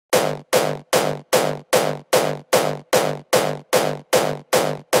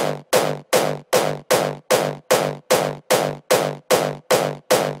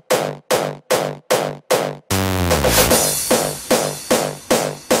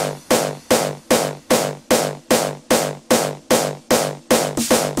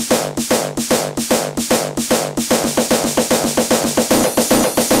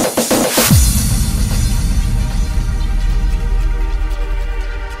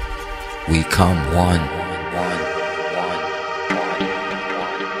We come one.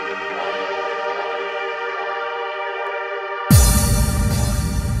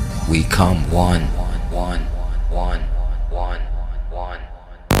 We come one.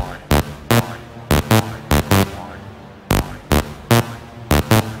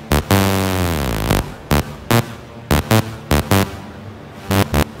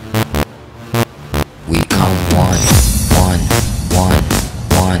 We come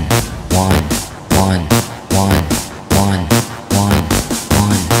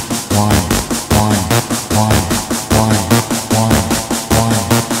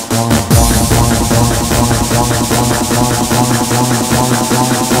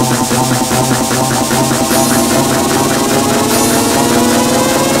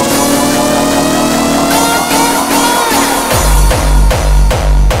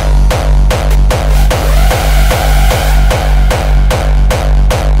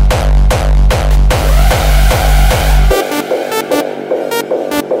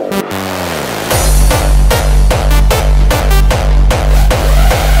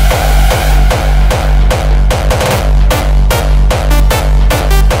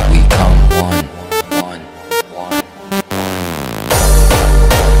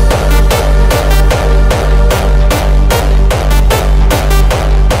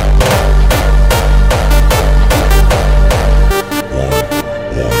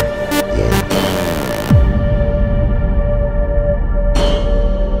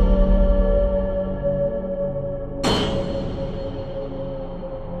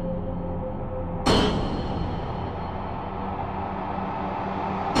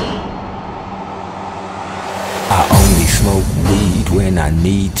smoke weed when I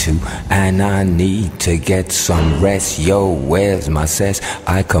need to, and I need to get some rest. Yo, where's my cess?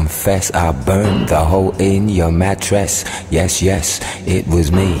 I confess I burned the hole in your mattress. Yes, it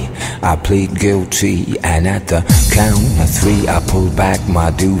was me. I plead guilty, and at the count of 3 I pull back my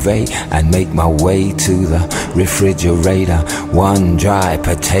duvet and make my way to the refrigerator. One dry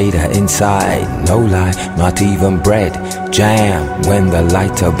potato inside, no lie, not even bread. Jam when the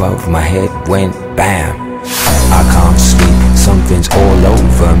light above my head went bam. I can't sleep, something's all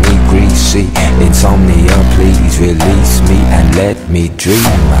over me, greasy. Insomnia, please release me and let me dream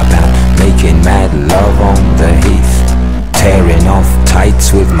about making mad love on the heath, tearing off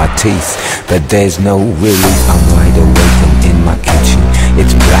tights with my teeth. But there's no relief, I'm wide awake and in my kitchen.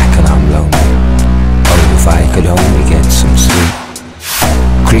 It's black and I'm lonely. Oh, if I could only get some sleep.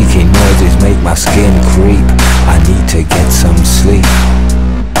 Creaky noises make my skin creep. I need to get some sleep.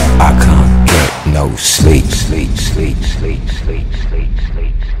 I can't get no sleep.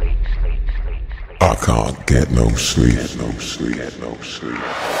 I can't get no sleep.